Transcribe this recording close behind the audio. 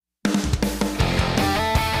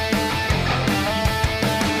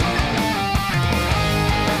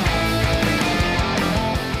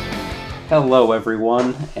Hello,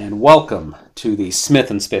 everyone, and welcome to the Smith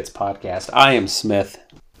and Spitz podcast. I am Smith.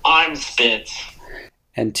 I'm Spitz.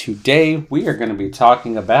 And today we are going to be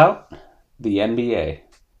talking about the NBA.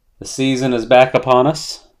 The season is back upon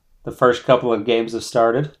us. The first couple of games have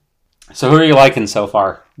started. So who are you liking so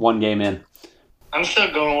far? One game in. I'm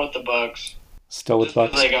still going with the Bucks. Still with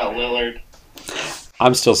Bucks? They got Lillard.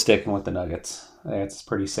 I'm still sticking with the Nuggets. I think it's a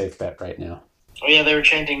pretty safe bet right now. Oh yeah, they were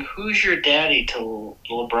chanting, "Who's your daddy?" to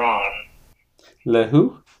LeBron. Le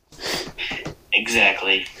who?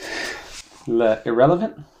 Exactly. Le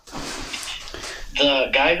irrelevant? The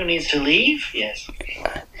guy who needs to leave? Yes.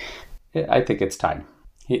 I think it's time.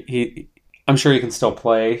 I'm sure he can still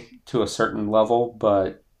play to a certain level,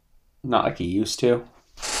 but not like he used to.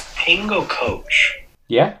 He can go coach.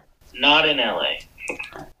 Yeah? Not in LA.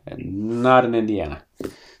 And not in Indiana.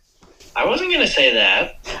 I wasn't going to say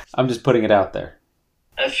that. I'm just putting it out there.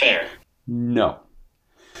 Fair. No.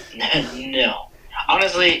 No.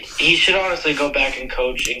 Honestly, he should honestly go back and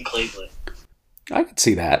coach in Cleveland. I could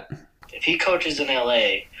see that. If he coaches in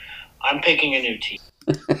LA, I'm picking a new team.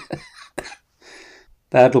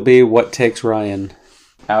 That'll be what takes Ryan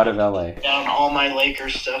out of LA. Down all my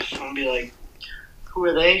Lakers stuff. I'm going to be like, who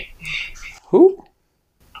are they? Who?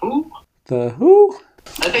 Who? The who?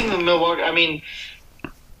 I think the Milwaukee,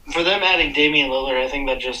 for them adding Damian Lillard, I think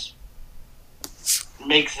that just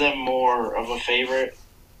makes them more of a favorite.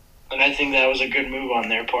 And I think that was a good move on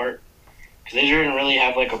their part. Because they didn't really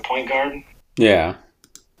have, a point guard. Yeah.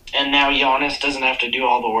 And now Giannis doesn't have to do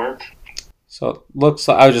all the work. So, looks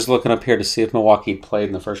like I was just looking up here to see if Milwaukee played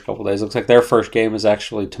in the first couple of days. Looks like their first game is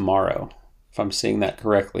actually tomorrow. If I'm seeing that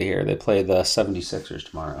correctly here. They play the 76ers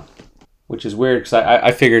tomorrow. Which is weird, because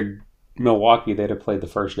I figured Milwaukee, they'd have played the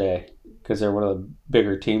first day. Because they're one of the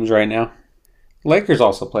bigger teams right now. Lakers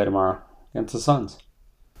also play tomorrow against the Suns.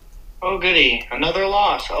 Oh, goody. Another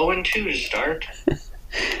loss. 0-2 to start.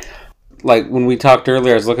 When we talked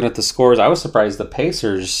earlier, I was looking at the scores. I was surprised the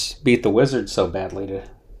Pacers beat the Wizards so badly to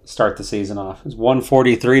start the season off. It was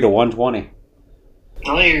 143 to 120.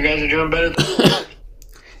 Oh, you guys are doing better than that.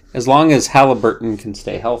 As long as Halliburton can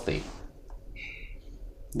stay healthy,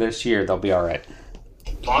 this year they'll be all right.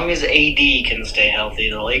 As long as AD can stay healthy,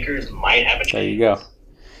 the Lakers might have a chance. There you go.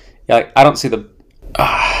 Yeah, I don't see the...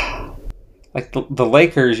 the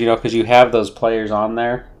Lakers, because you have those players on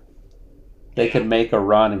there, they could make a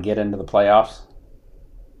run and get into the playoffs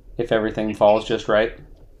if everything falls just right.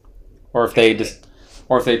 Or if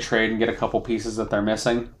they trade and get a couple pieces that they're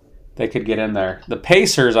missing, they could get in there. The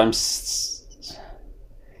Pacers,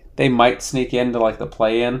 they might sneak into the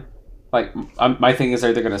play-in. My thing is,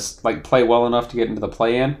 they're going to play well enough to get into the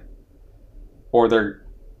play-in, or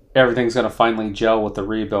everything's going to finally gel with the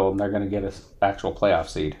rebuild and they're going to get an actual playoff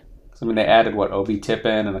seed. They added, Obi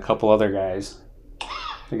Toppin and a couple other guys.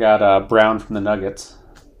 They got Brown from the Nuggets.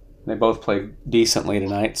 They both played decently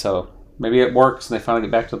tonight, so maybe it works and they finally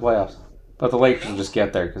get back to the playoffs. But the Lakers will just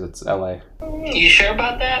get there because it's LA. You sure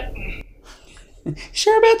about that?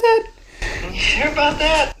 Sure about that? You sure about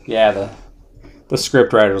that? Yeah, the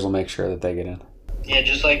script writers will make sure that they get in. Yeah,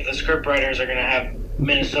 just like the script writers are going to have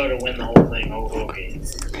Minnesota win the whole thing. Oh, okay.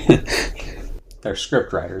 They're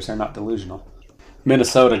script writers. They're not delusional.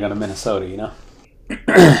 Minnesota going to Minnesota,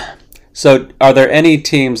 So, are there any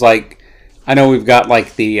teams I know we've got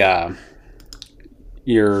the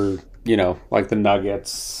the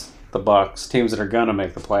Nuggets, the Bucks, teams that are going to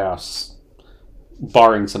make the playoffs,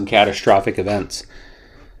 barring some catastrophic events.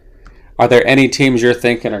 Are there any teams you're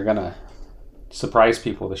thinking are going to surprise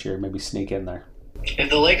people this year, maybe sneak in there?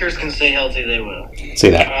 If the Lakers can stay healthy, they will.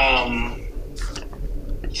 See that.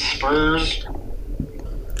 Spurs.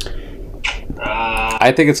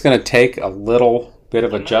 I think it's going to take a little bit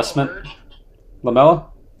of adjustment.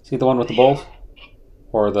 LaMelo? Is he the one with the Bulls?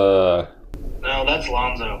 Or the... No, that's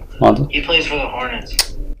Lonzo. Lonzo? He plays for the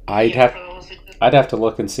Hornets. I'd have to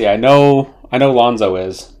look and see. I know Lonzo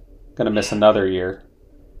is going to miss another year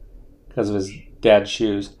because of his dad's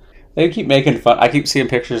shoes. They keep making fun. I keep seeing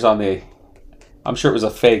pictures on the... I'm sure it was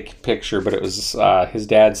a fake picture, but it was his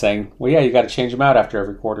dad saying, well, yeah, you got to change them out after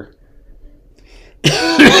every quarter.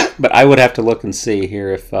 But I would have to look and see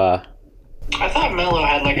here if... I thought Melo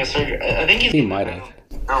had a surgery. I think he might have.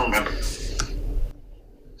 I don't remember.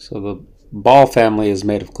 So the Ball family is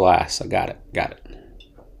made of glass. I got it.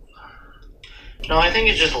 No, I think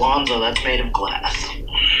it's just Lonzo that's made of glass.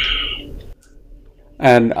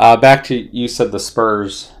 And back to, you said the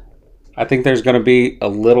Spurs. I think there's going to be a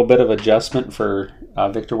little bit of adjustment for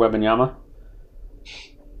Victor Wembanyama.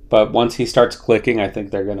 But once he starts clicking, I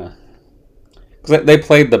think they're going to... Because they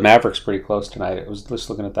played the Mavericks pretty close tonight. I was just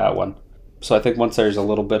looking at that one. So I think once there's a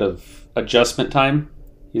little bit of adjustment time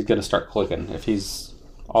he's going to start clicking. If he's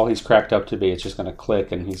all he's cracked up to be, it's just going to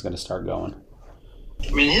click and he's going to start going.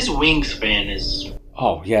 I mean, his wingspan is...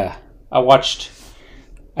 Oh, yeah.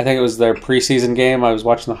 I think it was their preseason game. I was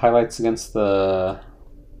watching the highlights against the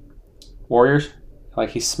Warriors. Like,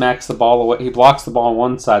 he smacks the ball away. He blocks the ball on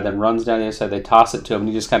one side, then runs down the other side. They toss it to him, and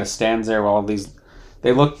he just kind of stands there while these...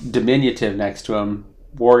 They look diminutive next to him.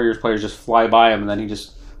 Warriors players just fly by him, and then he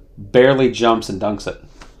just barely jumps and dunks it.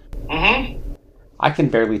 Mm-hmm. I can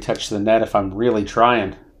barely touch the net if I'm really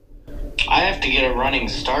trying. I have to get a running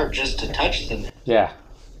start just to touch the net. Yeah.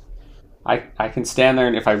 I can stand there,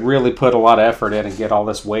 and if I really put a lot of effort in and get all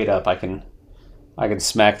this weight up, I can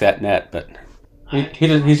smack that net. But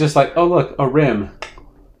he's just like, oh look, a rim.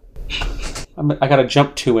 I got to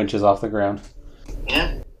jump 2 inches off the ground.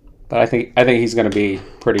 Yeah. But I think he's going to be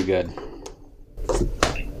pretty good.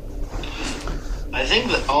 I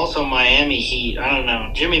think that also Miami Heat, I don't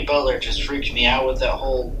know, Jimmy Butler just freaked me out with that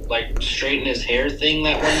whole, like, straighten his hair thing,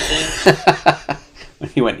 that one thing.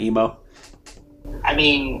 He went emo. I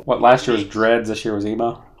mean... What, last year was dreads, this year was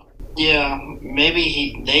emo? Yeah,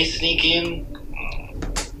 maybe they sneak in,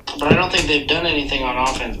 but I don't think they've done anything on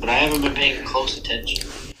offense, but I haven't been paying close attention.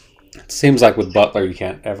 It seems like with Butler, you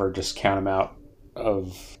can't ever just count him out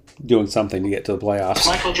of doing something to get to the playoffs.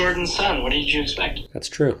 Michael Jordan's son, what did you expect? That's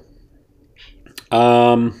true.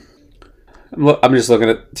 I'm just looking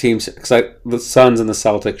at teams because the Suns and the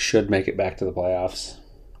Celtics should make it back to the playoffs.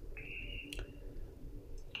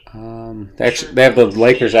 They have the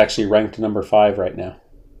Lakers actually ranked number 5 right now.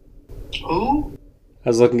 Who? I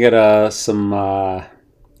was looking at some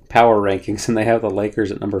power rankings, and they have the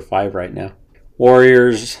Lakers at number 5 right now.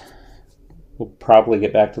 Warriors will probably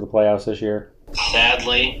get back to the playoffs this year.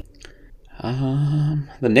 Sadly. The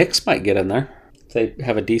Knicks might get in there if they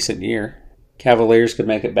have a decent year. Cavaliers could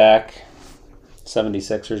make it back.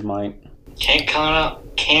 76ers might. Can't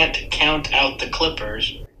count out the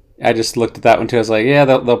Clippers. I just looked at that one too. I was like, yeah,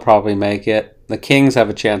 they'll probably make it. The Kings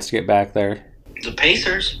have a chance to get back there. The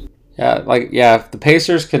Pacers. If the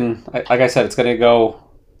Pacers can, like I said, it's going to go.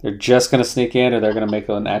 They're just going to sneak in, or they're going to make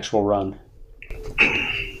an actual run.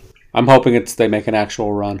 I'm hoping they make an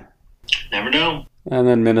actual run. Never know. And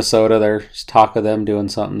then Minnesota, there's talk of them doing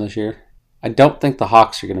something this year. I don't think the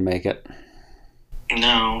Hawks are going to make it.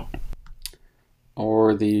 No.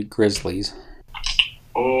 Or the Grizzlies.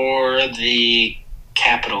 Or the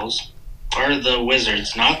Capitals. Or the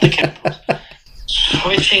Wizards, not the Capitals.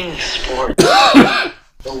 Switching sports.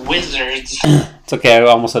 The Wizards. It's okay, I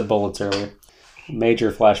almost said Bullets earlier.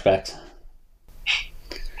 Major flashbacks.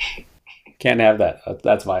 Can't have that.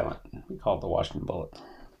 That's violent. We call it the Washington Bullets.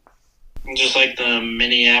 Just like the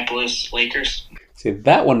Minneapolis Lakers. See,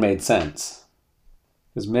 that one made sense.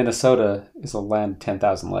 Because Minnesota is a land of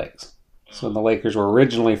 10,000 lakes. So when the Lakers were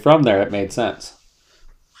originally from there, it made sense.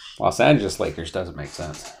 Los Angeles Lakers doesn't make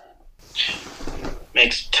sense.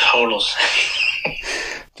 Makes total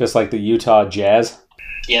sense. Just like the Utah Jazz.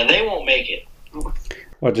 Yeah, they won't make it.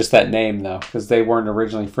 Well, just that name, though. Because they weren't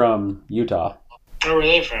originally from Utah. Where were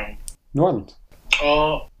they from? New Orleans.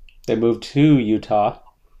 Oh. They moved to Utah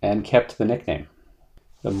and kept the nickname.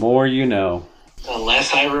 The more you know. The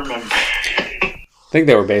less I remember. I think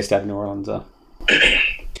they were based out of New Orleans, though.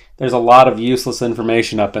 There's a lot of useless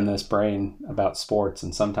information up in this brain about sports,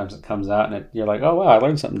 and sometimes it comes out, and you're like, oh, wow, I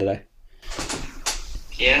learned something today.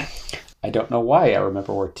 Yeah. I don't know why I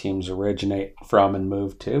remember where teams originate from and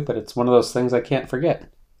move to, but it's one of those things I can't forget.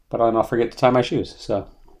 But then I'll forget to tie my shoes, so...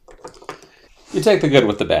 You take the good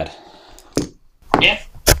with the bad. Yeah.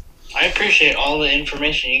 I appreciate all the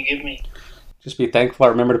information you give me. Just be thankful I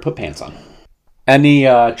remember to put pants on. Any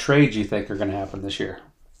trades you think are going to happen this year?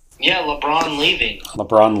 Yeah, LeBron leaving.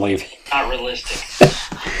 Not realistic.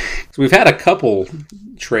 So we've had a couple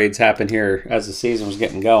trades happen here as the season was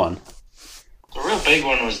getting going. The real big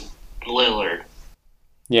one was Lillard.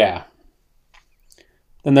 Yeah.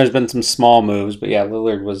 Then there's been some small moves, but yeah,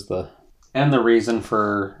 Lillard was the reason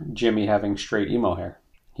for Jimmy having straight emo hair.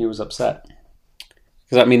 He was upset.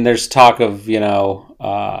 Because, I mean, there's talk of,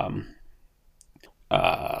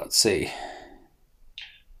 let's see.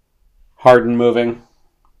 Harden moving.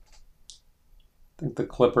 I think the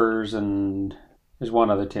Clippers, and there's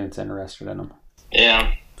one other team that's interested in him.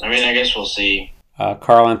 Yeah. I mean, I guess we'll see.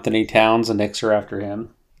 Karl Anthony Towns, the Knicks are after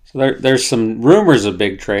him. So there's some rumors of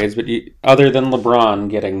big trades, but other than LeBron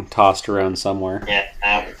getting tossed around somewhere. Yeah,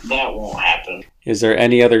 that won't happen. Is there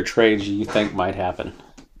any other trades you think might happen?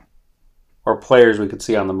 Or players we could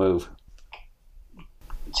see on the move?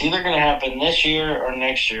 It's either going to happen this year or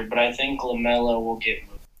next year, but I think LaMelo will get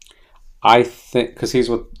moved. I think, because he's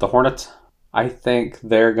with the Hornets, I think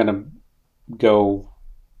they're going to go,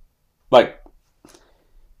 like,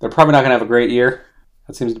 they're probably not going to have a great year.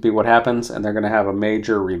 That seems to be what happens, and they're going to have a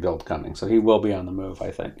major rebuild coming. So he will be on the move,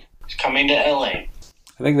 I think. He's coming to LA. I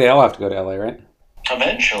think they all have to go to LA, right?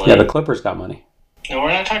 Eventually. Yeah, the Clippers got money. No,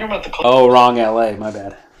 we're not talking about the Clippers. Oh, wrong LA. My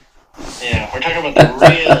bad. Yeah, we're talking about the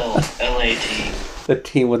real LA team. The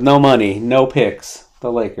team with no money, no picks.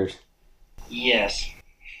 The Lakers. Yes.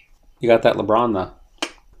 You got that LeBron, though.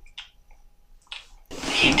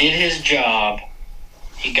 He did his job.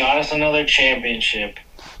 He got us another championship.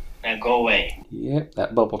 Now go away. Yep,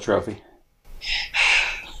 that bubble trophy.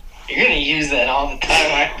 You're going to use that all the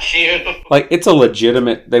time, aren't you? Like, it's a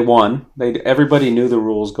legitimate... They won. Everybody knew the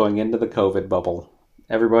rules going into the COVID bubble.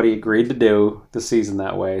 Everybody agreed to do the season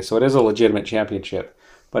that way. So it is a legitimate championship.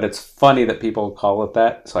 But it's funny that people call it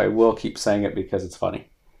that. So I will keep saying it because it's funny.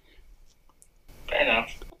 Fair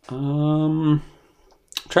enough. I'm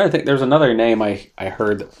trying to think. There's another name I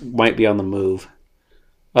heard that might be on the move.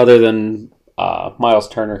 Other than Miles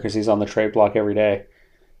Turner, because he's on the trade block every day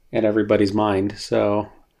in everybody's mind. So,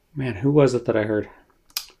 man, who was it that I heard?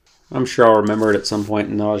 I'm sure I'll remember it at some point,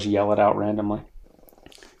 and I'll just yell it out randomly.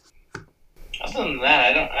 Other than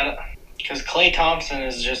that, I don't, because Klay Thompson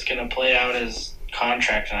is just going to play out his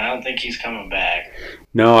contract, and I don't think he's coming back.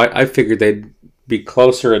 No, I figured they'd be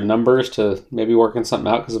closer in numbers to maybe working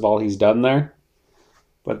something out because of all he's done there.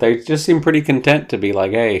 But they just seem pretty content to be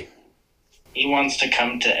like, hey. He wants to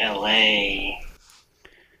come to LA.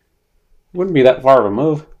 Wouldn't be that far of a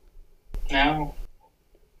move. No.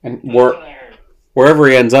 And wherever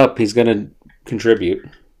he ends up, he's going to contribute.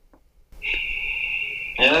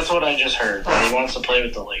 Yeah, that's what I just heard. He wants to play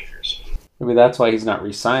with the Lakers. Maybe that's why he's not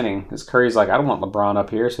re-signing. Because Curry's like, I don't want LeBron up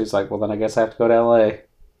here. So he's like, well, then I guess I have to go to LA.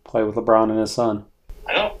 Play with LeBron and his son.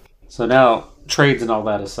 I don't. So now, trades and all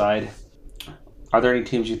that aside, are there any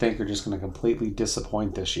teams you think are just going to completely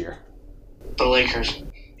disappoint this year? The Lakers.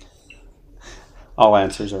 All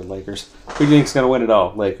answers are Lakers. Who do you think's going to win it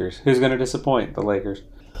all? Lakers. Who's going to disappoint? The Lakers.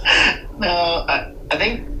 No, I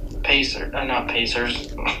think Pacers. Not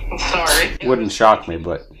Pacers. Sorry. Wouldn't shock me,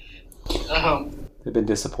 but Um, they've been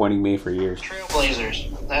disappointing me for years.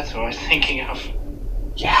 Trailblazers. That's who I was thinking of.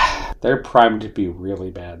 Yeah, they're primed to be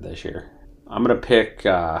really bad this year. I'm going to pick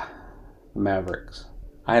the Mavericks.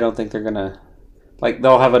 I don't think they're going to... Like,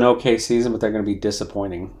 they'll have an okay season, but they're going to be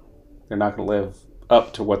disappointing. They're not going to live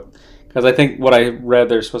up to what... Because I think what I read,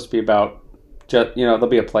 they're supposed to be about... Just, you know, they'll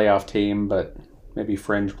be a playoff team, but maybe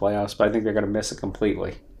fringe playoffs. But I think they're going to miss it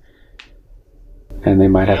completely. And they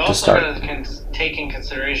might have to start... Also got to take in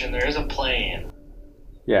consideration there is a play-in.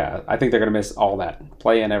 Yeah, I think they're going to miss all that.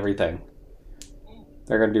 Play-in everything.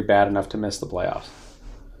 They're going to do bad enough to miss the playoffs.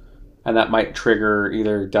 And that might trigger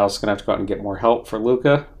either Dallas is going to have to go out and get more help for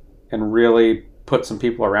Luka and really put some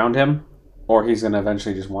people around him, or he's going to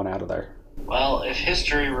eventually just want out of there. Well, if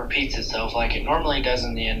history repeats itself like it normally does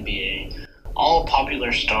in the NBA, all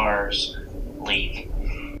popular stars leave.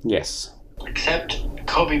 Yes. Except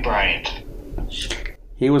Kobe Bryant.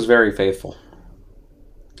 He was very faithful.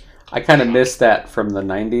 I kind of missed that from the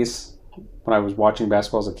 90s when I was watching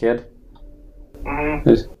basketball as a kid.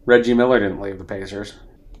 Mm-hmm. Reggie Miller didn't leave the Pacers.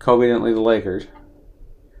 Kobe didn't leave the Lakers.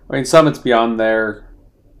 I mean, some it's beyond their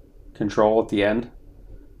control at the end.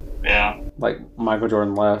 Yeah. Like Michael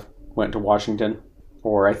Jordan went to Washington.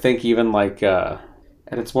 Or I think even like, and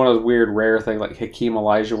it's one of those weird rare things like Hakeem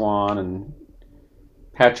Olajuwon and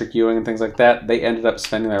Patrick Ewing and things like that. They ended up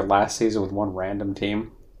spending their last season with one random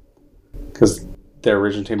team because their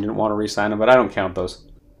original team didn't want to re-sign them, but I don't count those.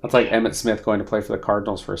 That's like Emmitt Smith going to play for the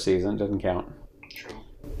Cardinals for a season. It doesn't count. True.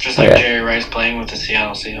 Just like Jerry Rice playing with the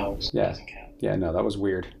Seattle Seahawks. Yeah. Yeah, no, that was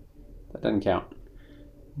weird. That doesn't count.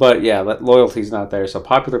 But yeah, that loyalty's not there, so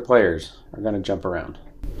popular players are going to jump around.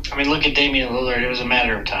 I mean, look at Damian Lillard. It was a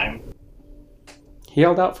matter of time. He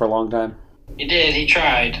held out for a long time. He did. He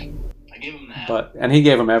tried. I give him that. And he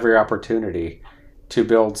gave him every opportunity to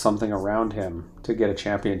build something around him to get a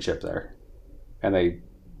championship there. And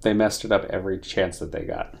they messed it up every chance that they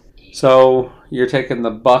got. So you're taking the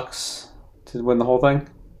Bucks to win the whole thing?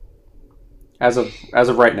 As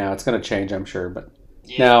of right now, it's going to change, I'm sure. But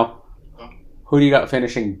now, who do you got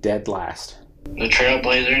finishing dead last? The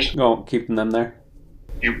Trailblazers. Go keeping them there.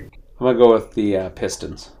 Yep. I'm gonna go with the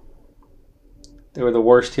Pistons. They were the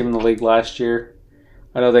worst team in the league last year.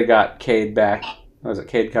 I know they got Cade back. Was it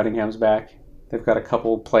Cade Cunningham's back? They've got a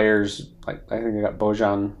couple players. Like I think they got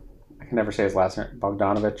Bojan. I can never say his last name.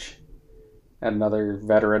 Bogdanovich. And another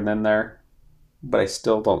veteran in there. But I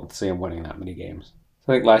still don't see him winning that many games.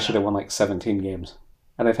 I think last year they won like 17 games.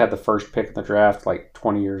 And they've had the first pick in the draft like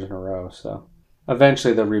 20 years in a row. So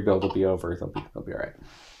eventually the rebuild will be over. They'll be all right.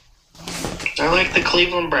 They're like the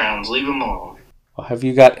Cleveland Browns. Leave them alone. Well, have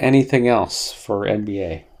you got anything else for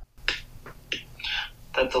NBA?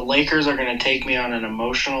 that the Lakers are going to take me on an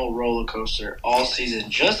emotional roller coaster all season,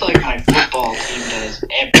 just like my football team does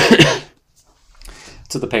every year.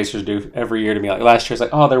 That's what the Pacers do every year to me. Like last year, it's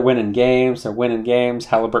like, oh, they're winning games.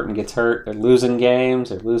 Halliburton gets hurt. They're losing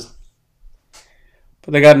games. But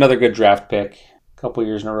they got another good draft pick. A couple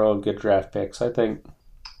years in a row of good draft picks. I think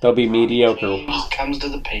they'll be mediocre. James comes to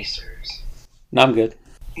the Pacers. No, I'm good.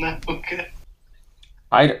 No, good.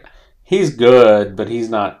 He's good, but he's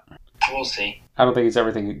not. We'll see. I don't think he's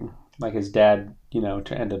everything like his dad,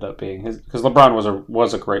 ended up being. Because LeBron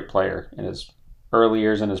was a great player in his early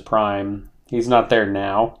years, in his prime. He's not there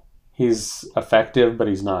now. He's effective, but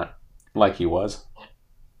he's not like he was.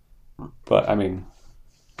 But, I mean,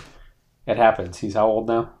 it happens. He's how old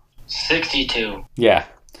now? 62. Yeah,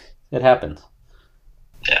 it happens.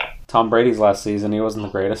 Yeah. Tom Brady's last season, he wasn't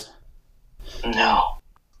the greatest. No.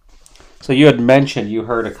 So you had mentioned you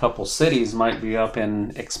heard a couple cities might be up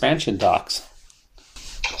in expansion talks.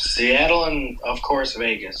 Seattle and, of course,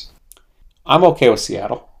 Vegas. I'm okay with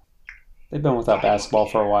Seattle. They've been without basketball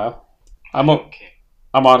for a while. I'm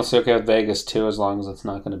honestly okay with Vegas too, as long as it's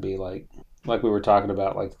not going to be like we were talking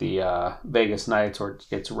about, like the Vegas Knights, where it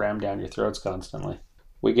gets rammed down your throats constantly.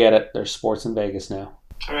 We get it. There's sports in Vegas now.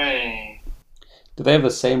 Hooray. Do they have the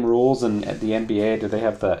same rules at the NBA? Do they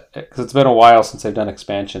have because it's been a while since they've done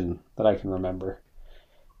expansion that I can remember.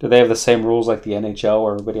 Do they have the same rules like the NHL,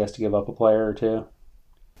 where everybody has to give up a player or two?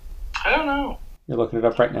 I don't know. You're looking it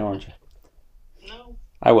up right now, aren't you? No.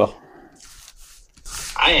 I will.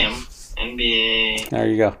 I am. NBA. There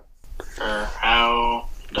you go. Or how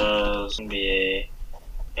does NBA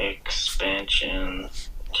expansion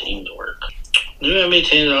teams work? New NBA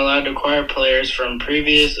teams are allowed to acquire players from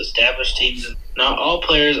previous established teams. Not all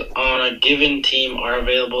players on a given team are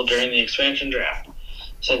available during the expansion draft,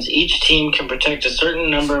 since each team can protect a certain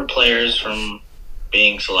number of players from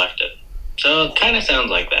being selected. So it kind of sounds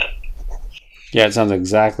like that. Yeah, it sounds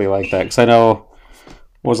exactly like that. Because I know,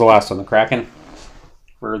 what was the last one? The Kraken?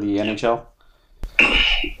 For the NHL?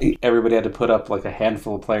 Everybody had to put up like a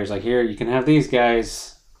handful of players. Like, here, you can have these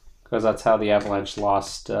guys. Because that's how the Avalanche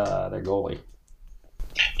lost their goalie.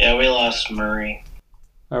 Yeah, we lost Murray.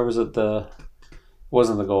 Or was it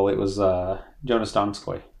wasn't the goalie, it was Jonas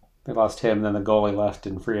Donskoy. They lost him, then the goalie left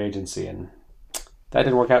in free agency, and that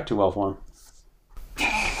didn't work out too well for him.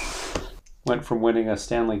 Went from winning a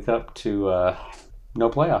Stanley Cup to no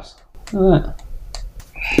playoffs. Look at that.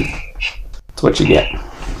 That's what you get.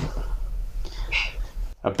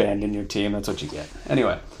 Abandon your team, that's what you get.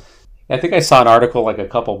 Anyway, I think I saw an article like a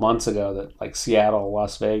couple months ago that like Seattle,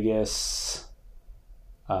 Las Vegas,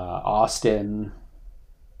 Austin,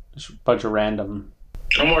 just a bunch of random...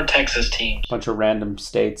 No more Texas teams. Bunch of random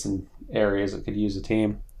states and areas that could use a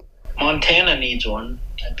team. Montana needs one.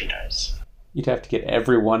 That'd be nice. You'd have to get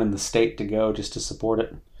everyone in the state to go just to support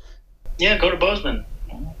it. Yeah, go to Bozeman.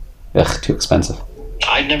 Ugh, too expensive.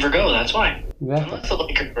 I'd never go, that's why. Exactly. Unless the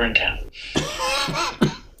Lakers were in town.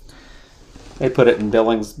 They put it in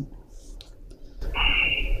Billings.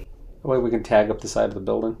 That way we can tag up the side of the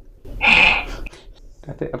building.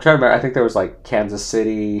 I'm trying to remember. I think there was like Kansas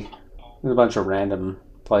City. There's a bunch of random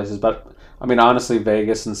places. But, I mean, honestly,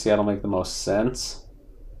 Vegas and Seattle make the most sense.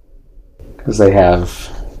 Because they're on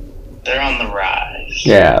the rise.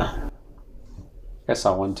 Yeah. I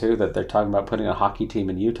saw one, too, that they're talking about putting a hockey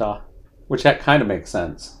team in Utah. Which that kind of makes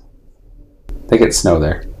sense. They get snow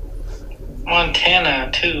there.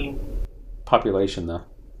 Montana, too. Population, though.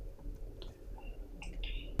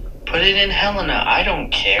 Put it in Helena. I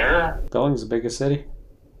don't care. Billings is the biggest city.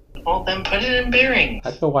 Well, then put it in Bering.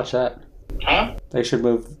 I'd go watch that. Huh? They should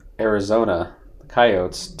move Arizona, the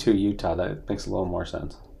Coyotes, to Utah. That makes a little more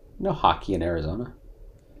sense. No hockey in Arizona.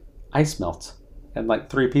 Ice melts. And like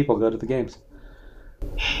 3 people go to the games.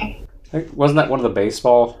 Wasn't that one of the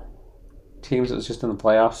baseball teams that was just in the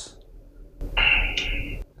playoffs?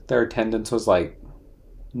 Their attendance was like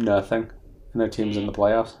nothing. And their team's in the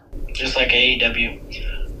playoffs. Just like AEW.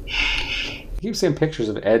 I keep seeing pictures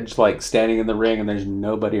of Edge like standing in the ring and there's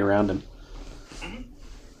nobody around him.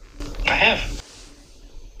 I have.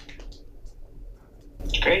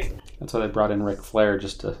 It's great. That's why they brought in Ric Flair,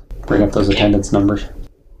 just to bring up those attendance numbers.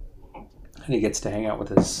 And he gets to hang out with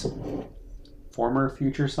his former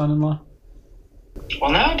future son-in-law.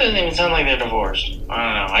 Well, now it doesn't even sound like they're divorced. I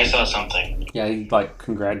don't know. I saw something. Yeah, he like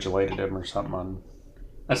congratulated him or something on...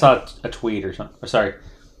 I saw a tweet or something. Sorry. Are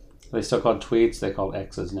they still called tweets? They called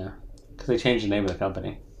X's now. Because they changed the name of the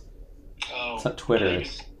company. Oh. It's not Twitter.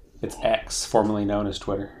 It's X, formerly known as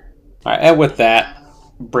Twitter. All right, and with that,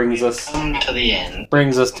 brings us to the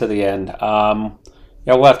end. Yeah,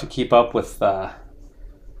 we'll have to keep up with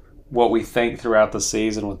what we think throughout the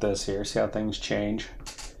season with this here, see how things change.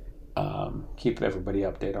 Keep everybody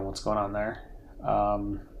updated on what's going on there.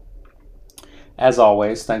 As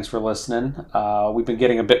always, thanks for listening. We've been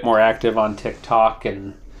getting a bit more active on TikTok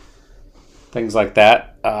and things like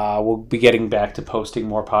that. We'll be getting back to posting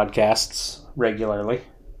more podcasts regularly.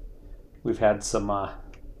 We've had some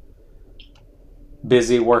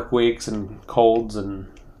busy work weeks and colds and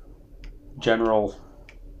general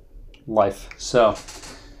life. So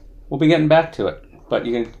we'll be getting back to it. But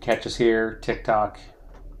you can catch us here, TikTok,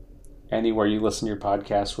 anywhere you listen to your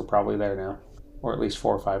podcasts. We're probably there now, or at least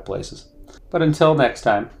 4 or 5 places. But until next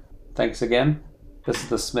time, thanks again. This is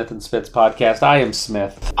the Smith and Spitz podcast. I am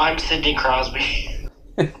Smith. I'm Sidney Crosby.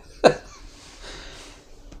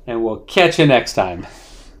 And we'll catch you next time.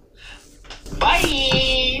 Bye!